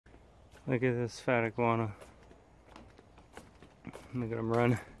Look at this fat iguana. Look at him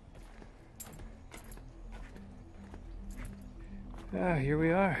run. Ah, here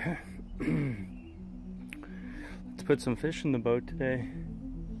we are. Let's put some fish in the boat today.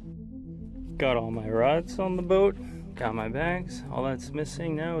 Got all my rods on the boat. Got my bags. All that's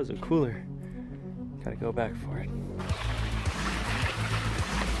missing now is a cooler. Gotta go back for it.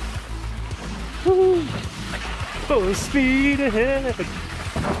 Woo! Full speed ahead!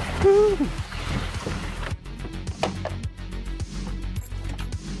 Woo!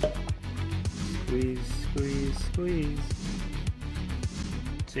 Squeeze, squeeze, squeeze.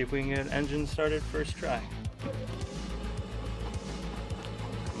 See if we can get engine started first try.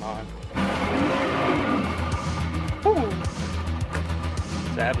 Come on. Woo!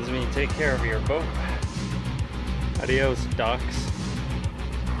 That happens when you take care of your boat. Adios, docks.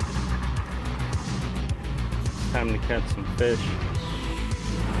 Time to catch some fish.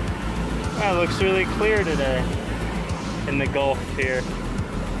 Wow, it looks really clear today in the Gulf here.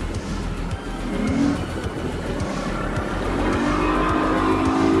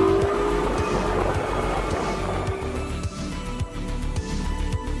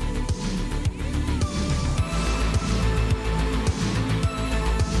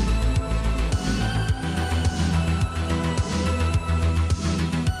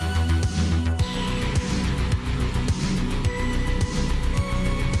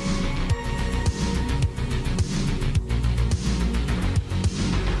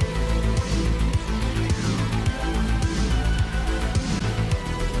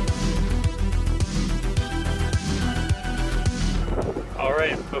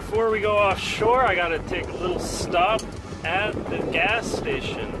 Before we go offshore, I gotta take a little stop at the gas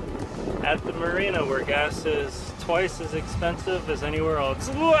station at the marina, where gas is twice as expensive as anywhere else.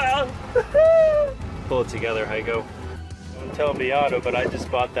 Pull it together, Heiko. Don't tell Beato, but I just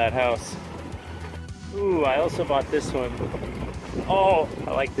bought that house. Ooh, I also bought this one. Oh,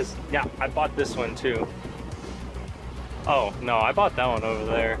 I like this. Yeah, I bought this one too. Oh, no, I bought that one over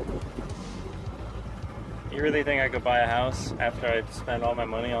there. You really think I could buy a house after I spent all my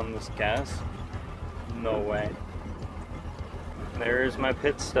money on this gas? No way. There's my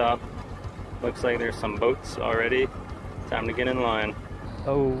pit stop. Looks like there's some boats already. Time to get in line.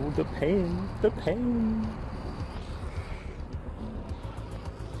 Oh, the pain, the pain.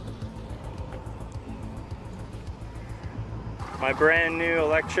 My brand new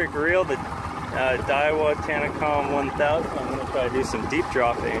electric reel, the Daiwa Tanacom 1000. I'm gonna try to do some deep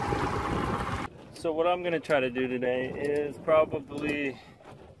dropping. So what I'm going to try to do today is probably,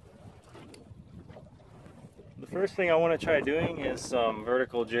 the first thing I want to try doing is some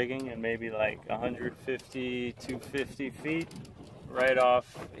vertical jigging, and maybe like 150, 250 feet right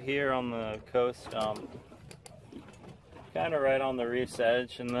off here on the coast, kind of right on the reef's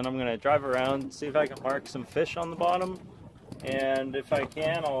edge. And then I'm going to drive around, see if I can mark some fish on the bottom, and if I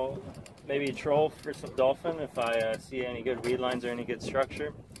can, I'll maybe troll for some dolphin if I see any good weed lines or any good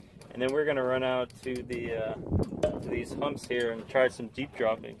structure. And then we're gonna run out to the to these humps here and try some deep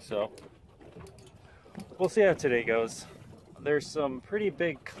dropping. So we'll see how today goes. There's some pretty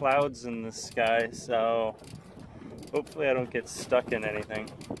big clouds in the sky, so hopefully I don't get stuck in anything.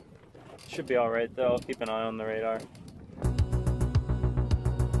 Should be all right though. I'll keep an eye on the radar.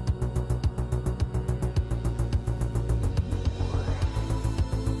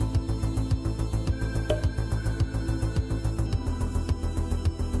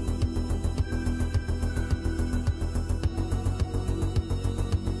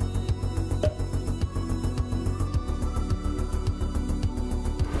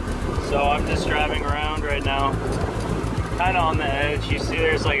 So I'm just driving around right now, kind of on the edge. You see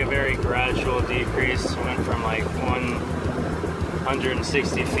there's like a very gradual decrease. Went from like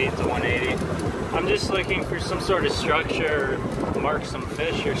 160 feet to 180. I'm just looking for some sort of structure, mark some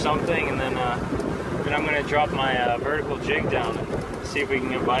fish or something, and then I'm going to drop my vertical jig down and see if we can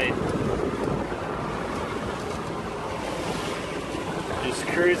get a bite. Just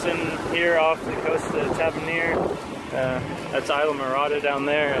cruising here off the coast of Tavernier. That's Islamorada down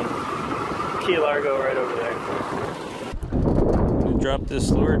there, and Key Largo right over there. I'm gonna drop this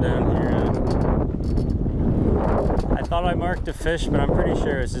lure down here. I thought I marked a fish, but I'm pretty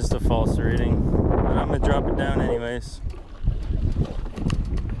sure it's just a false reading. But I'm gonna drop it down anyways.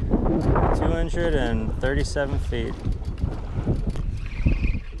 237 feet.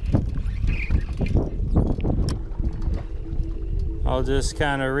 I'll just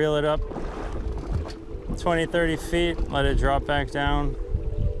kind of reel it up 20-30 feet, let it drop back down.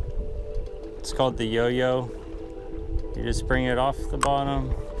 It's called the yo-yo. You just bring it off the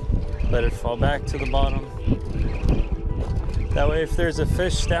bottom, let it fall back to the bottom. That way if there's a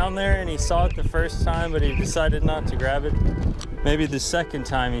fish down there and he saw it the first time but he decided not to grab it, maybe the second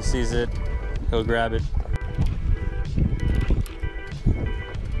time he sees it, he'll grab it.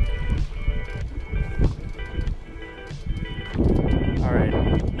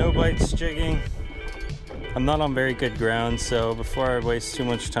 Alright, no bites jigging. I'm not on very good ground, so before I waste too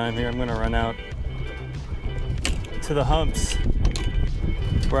much time here, I'm going to run out to the humps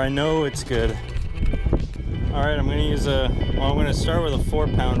where I know it's good. Alright, I'm going to use I'm going to start with a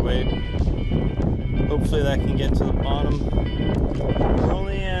 4-pound weight. Hopefully that can get to the bottom. We're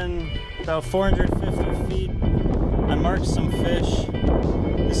only in about 450 feet. I marked some fish.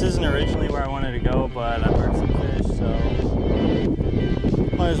 This isn't originally where I wanted to go, but I marked some fish, so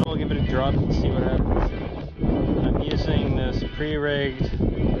might as well give it a drop and see what happens. I'm using this pre-rigged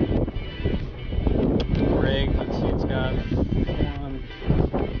rig. Let's see, it's got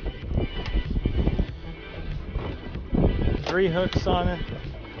 3 hooks on it.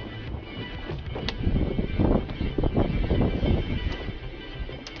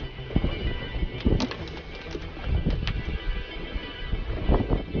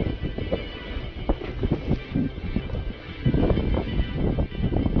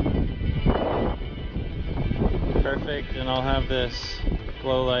 Perfect, and I'll have this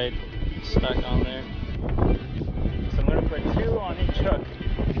glow light stuck on there. So I'm going to put 2 on each hook.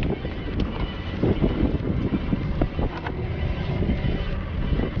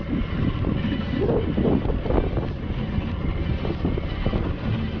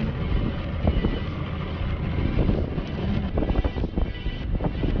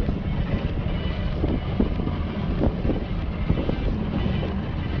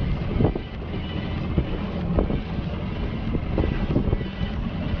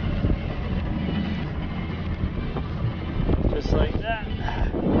 Like that.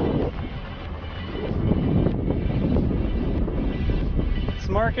 It's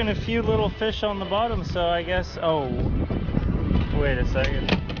marking a few little fish on the bottom, so I guess, oh, wait a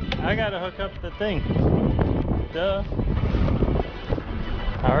second. I gotta hook up the thing. Duh.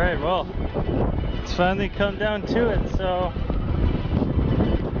 Alright, well, it's finally come down to it, so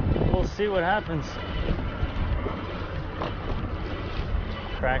we'll see what happens.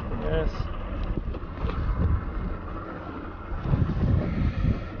 Crack this.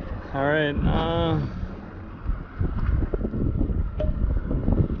 All right,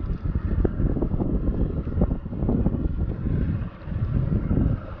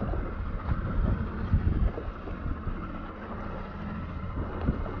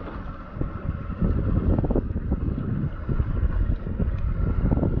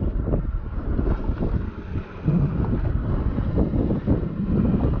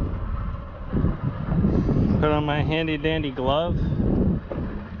 put on my handy dandy glove.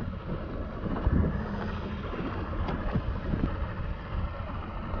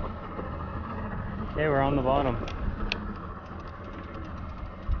 Okay, we're on the bottom.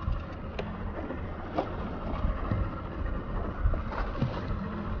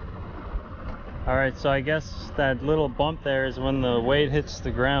 Alright, so I guess that little bump there is when the weight hits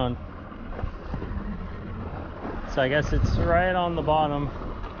the ground. So I guess it's right on the bottom.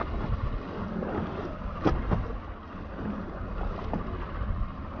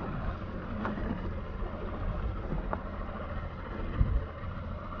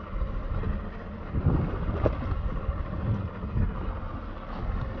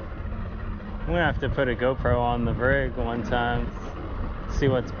 I'm gonna have to put a GoPro on the rig one time, see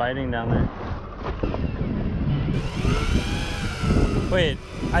what's biting down there. Wait,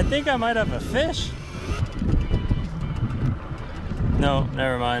 I think I might have a fish. No,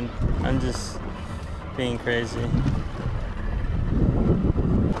 never mind. I'm just being crazy.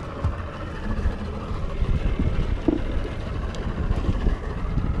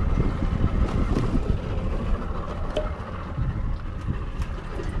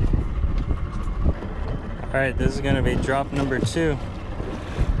 Alright, this is going to be drop number 2.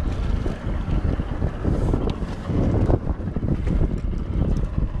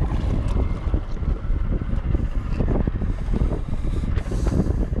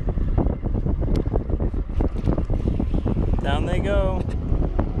 Down they go.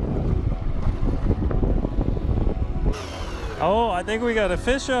 Oh, I think we got a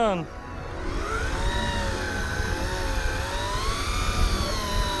fish on.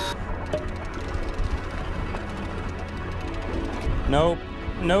 Nope,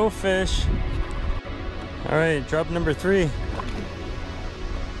 no fish. All right, drop number 3.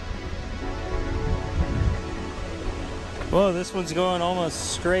 Whoa, this one's going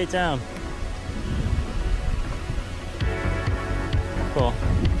almost straight down. Cool.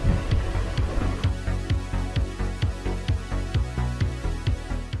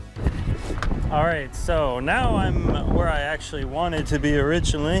 All right, so now I'm where I actually wanted to be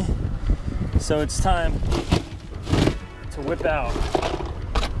originally. So it's time to whip out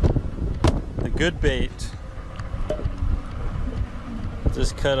the good bait.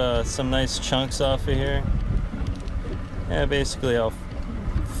 Just cut some nice chunks off of here. Yeah, basically I'll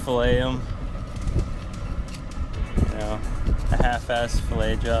fillet them. You know, a half-assed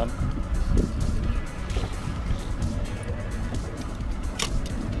fillet job.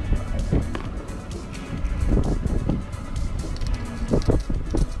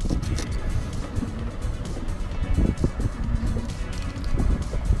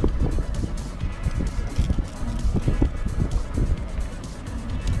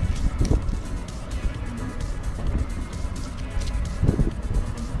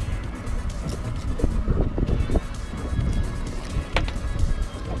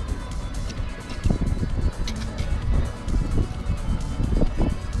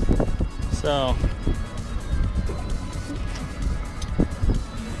 So,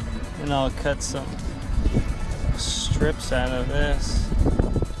 and I'll cut some strips out of this.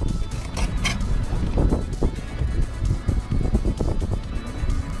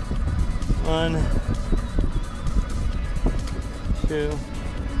 One, two.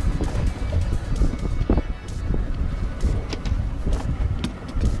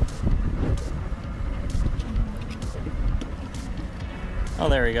 Oh,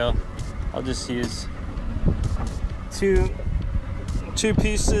 there we go. I'll just use two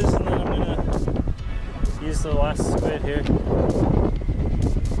pieces, and then I'm gonna use the last squid here.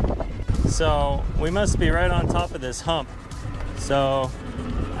 So we must be right on top of this hump. So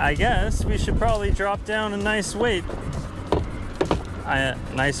I guess we should probably drop down a nice weight.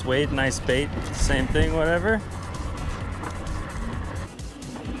 Nice weight, nice bait, same thing, whatever.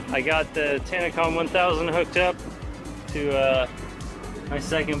 I got the Tanacom 1000 hooked up to my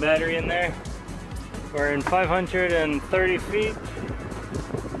second battery in there. We're in 530 feet,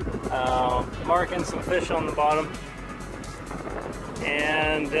 marking some fish on the bottom,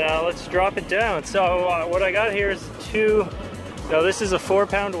 and let's drop it down. So what I got here is this is a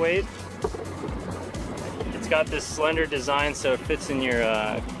 4-pound weight. It's got this slender design, so it fits in your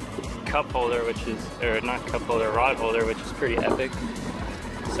cup holder, or not cup holder, rod holder, which is pretty epic.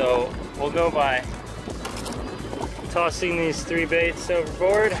 So we'll go by tossing these 3 baits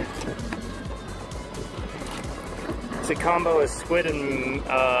overboard. It's a combo of squid and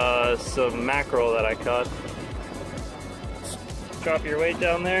some mackerel that I caught. Just drop your weight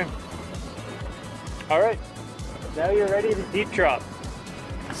down there. All right, now you're ready to deep drop.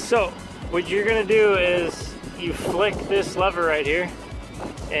 So what you're gonna do is you flick this lever right here,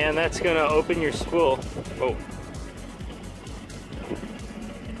 and that's gonna open your spool. Oh.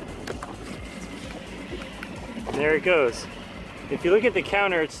 There it goes. If you look at the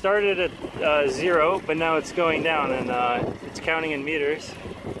counter, it started at 0, but now it's going down, and it's counting in meters.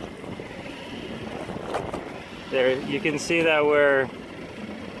 There, you can see that we're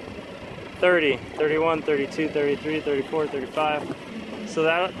 30, 31, 32, 33, 34, 35. So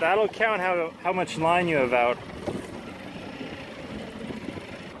that'll count how much line you have out.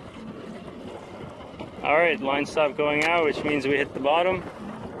 All right, line stopped going out, which means we hit the bottom.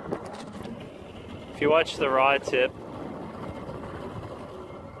 If you watch the rod tip,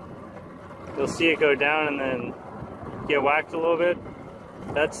 you'll see it go down and then get whacked a little bit.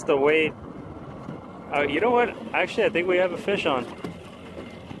 That's the weight. You know what? Actually, I think we have a fish on.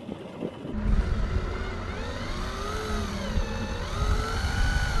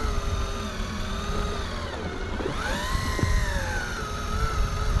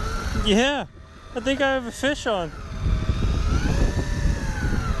 Yeah, I think I have a fish on.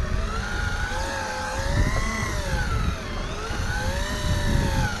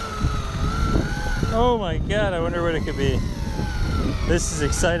 Oh my god, I wonder what it could be. This is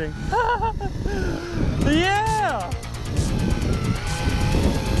exciting. Yeah!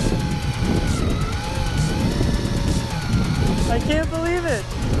 I can't believe it.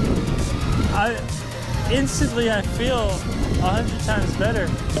 Instantly I feel 100 times better.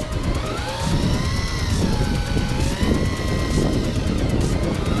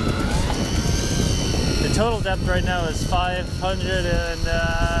 The total depth right now is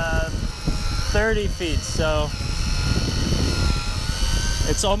 530 feet, so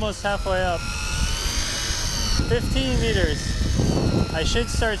it's almost halfway up. 15 meters. I should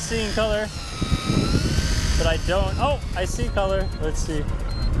start seeing color, but I don't. Oh, I see color. Let's see.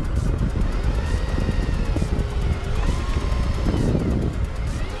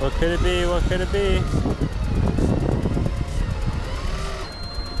 What could it be? What could it be?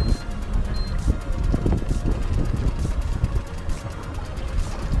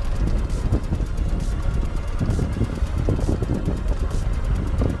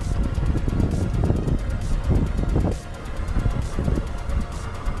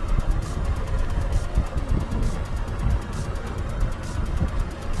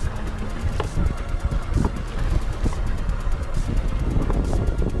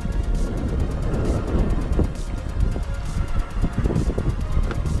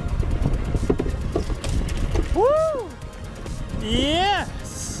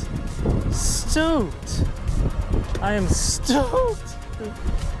 stoked. I am stoked.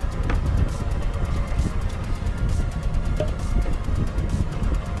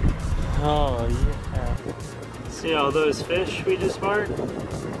 Oh yeah. See all those fish we just marked?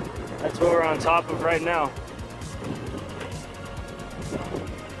 That's what we're on top of right now.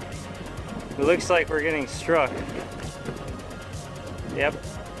 It looks like we're getting struck. Yep.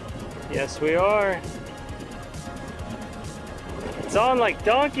 Yes, we are. It's on like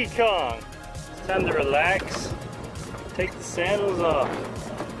Donkey Kong. It's time to relax. Take the sandals off.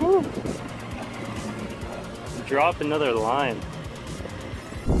 Woo. Drop another line.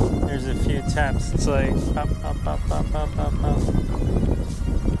 There's a few taps. It's like up, up, up, up, up, up, up.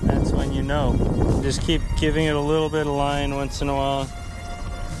 That's when you know. Just keep giving it a little bit of line once in a while.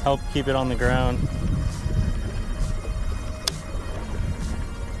 Help keep it on the ground.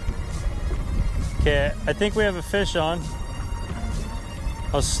 Okay, I think we have a fish on.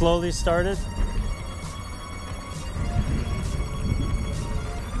 I'll slowly start it.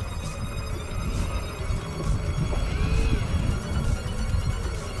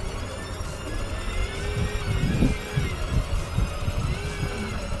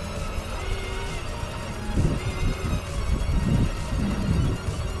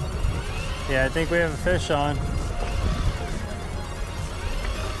 Yeah, I think we have a fish on.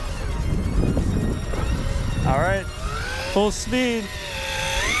 All right, full speed.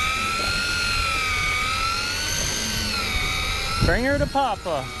 Bring her to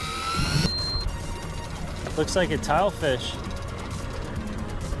Papa. Looks like a tilefish.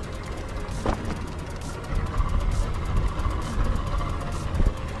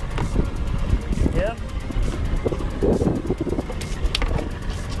 Yep.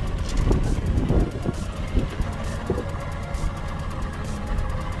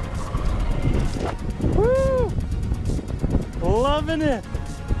 Woo! Loving it.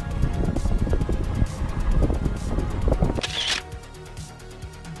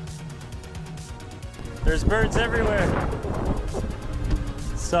 There's birds everywhere.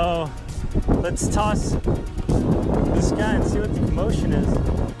 So let's toss this guy and see what the commotion is.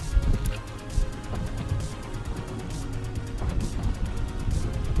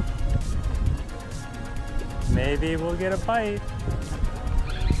 Maybe we'll get a bite.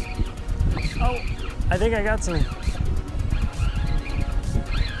 Oh, I think I got something.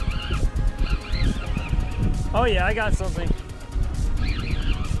 Oh yeah, I got something.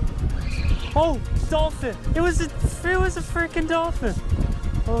 Oh, dolphin! It was a freaking dolphin.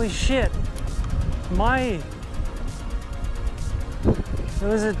 Holy shit! Mahi. It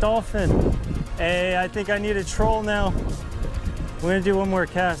was a dolphin. Hey, I think I need a troll now. I'm gonna do one more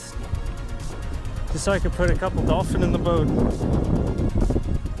cast, just so I can put a couple dolphin in the boat.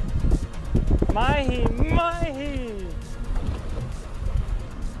 Mahi, mahi!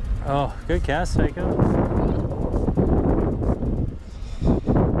 Oh, good cast, Psycho.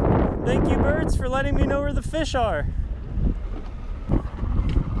 Thank you, birds, for letting me know where the fish are.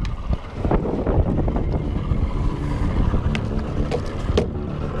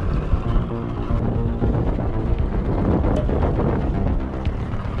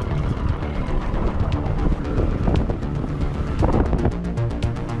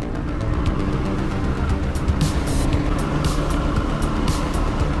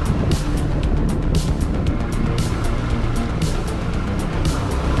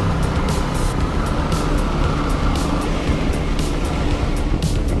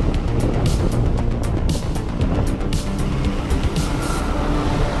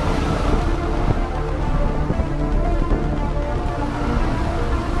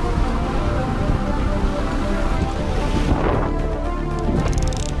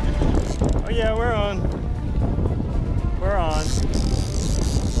 Yeah, we're on. We're on. I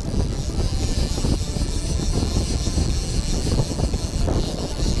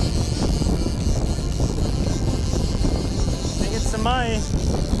think it's the mahi.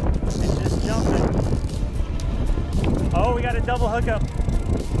 It's just jumping. Oh, we got a double hookup.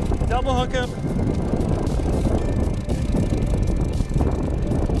 Double hookup.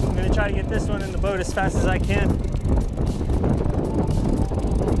 I'm gonna try to get this one in the boat as fast as I can.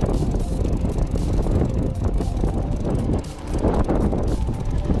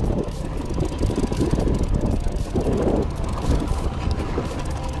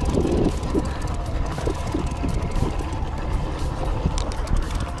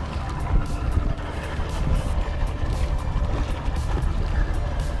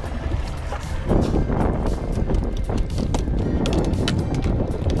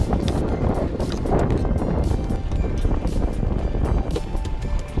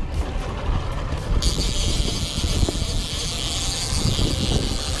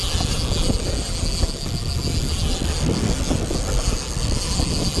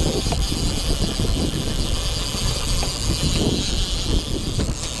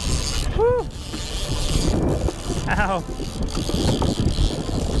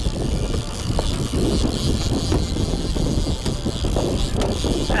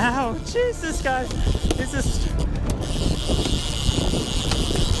 Ow, Jesus, guys. This is...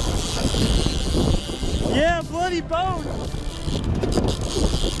 Yeah, bloody boat.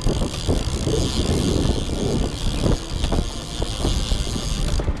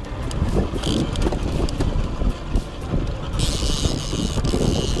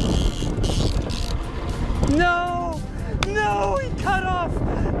 No! No! He cut off!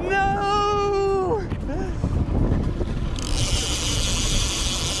 No!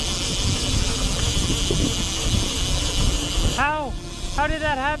 How? How did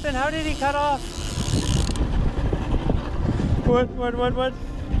that happen? How did he cut off? What?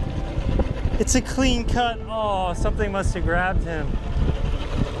 It's a clean cut. Oh, something must have grabbed him.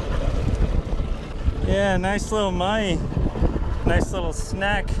 Yeah, nice little mahi. Nice little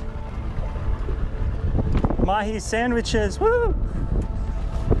snack. Mahi sandwiches, woo!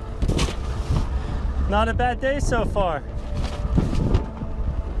 Not a bad day so far.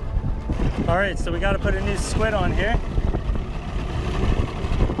 All right, so we got to put a new squid on here.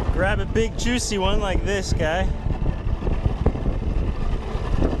 Grab a big juicy one like this guy.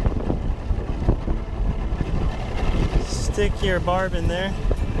 Stick your barb in there.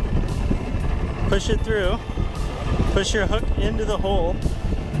 Push it through. Push your hook into the hole.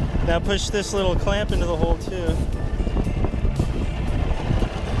 Now push this little clamp into the hole too.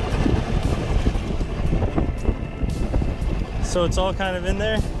 So it's all kind of in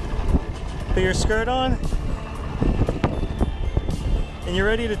there. Put your skirt on. And you're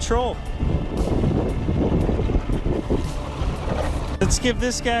ready to troll. Let's give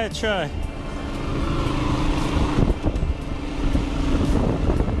this guy a try.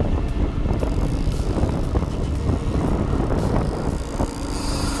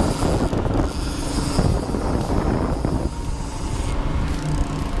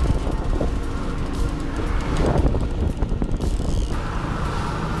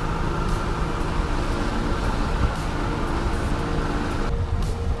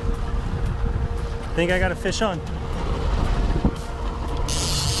 I think I got a fish on.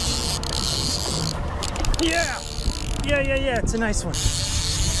 Yeah! Yeah, it's a nice one.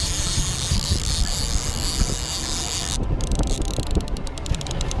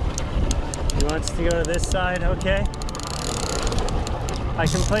 He wants to go to this side, okay. I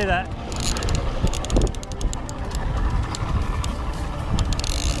can play that.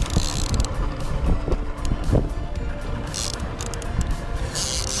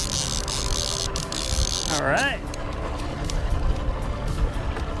 All right.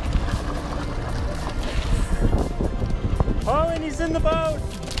 Oh, and he's in the boat.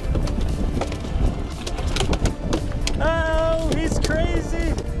 Oh, he's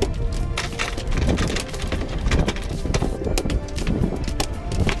crazy.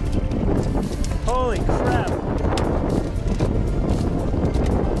 Holy crap.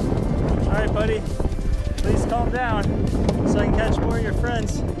 All right, buddy. Please calm down so I can catch more of your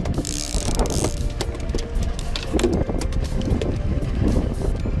friends.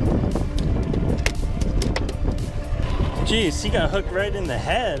 Jeez, he got hooked right in the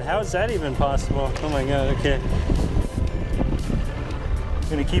head. How is that even possible? Oh my god, okay. I'm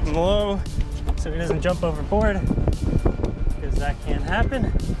gonna keep him low so he doesn't jump overboard, because that can't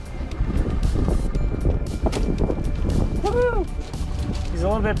happen. Woohoo! He's a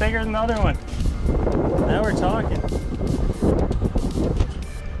little bit bigger than the other one. Now we're talking.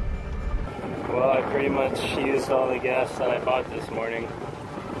 Well, I pretty much used all the gas that I bought this morning.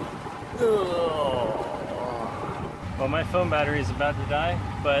 Ugh. Well, my phone battery is about to die,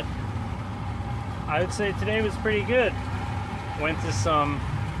 but I would say today was pretty good. Went to some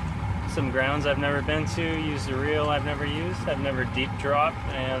grounds I've never been to, used a reel I've never used, I've never deep dropped,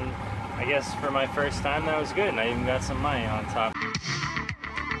 and I guess for my first time that was good, and I even got some mahi on top.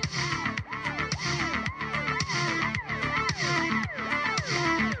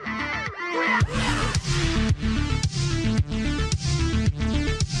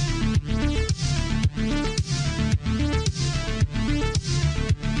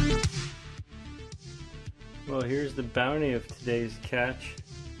 Well, here's the bounty of today's catch.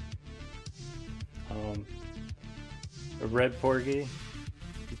 A red porgy.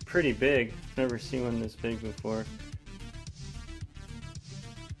 He's pretty big. Never seen one this big before.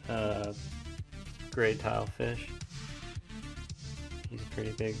 Gray tilefish. He's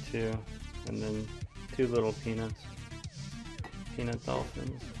pretty big too. And then two little peanuts. Peanut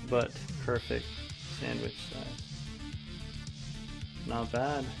dolphins, but perfect sandwich size. Not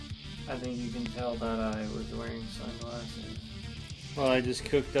bad. I think you can tell that I was wearing sunglasses. Well, I just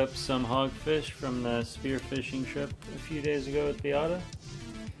cooked up some hogfish from the spearfishing trip a few days ago at Beata.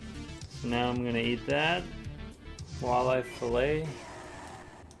 So now I'm gonna eat that walleye fillet.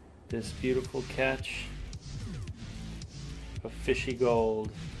 This beautiful catch of fishy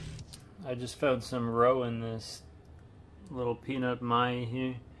gold. I just found some roe in this little peanut mahi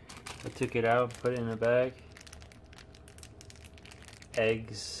here. I took it out, put it in a bag.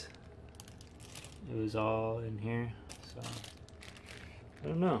 Eggs. It was all in here, so I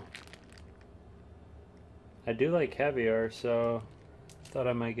don't know. I do like caviar, so I thought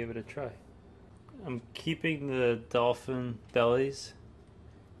I might give it a try. I'm keeping the dolphin bellies,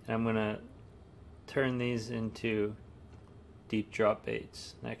 and I'm gonna turn these into deep drop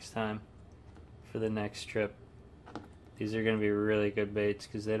baits next time for the next trip. These are gonna be really good baits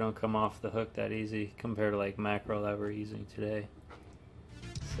because they don't come off the hook that easy compared to like mackerel that we're using today.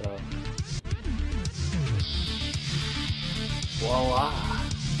 So voila!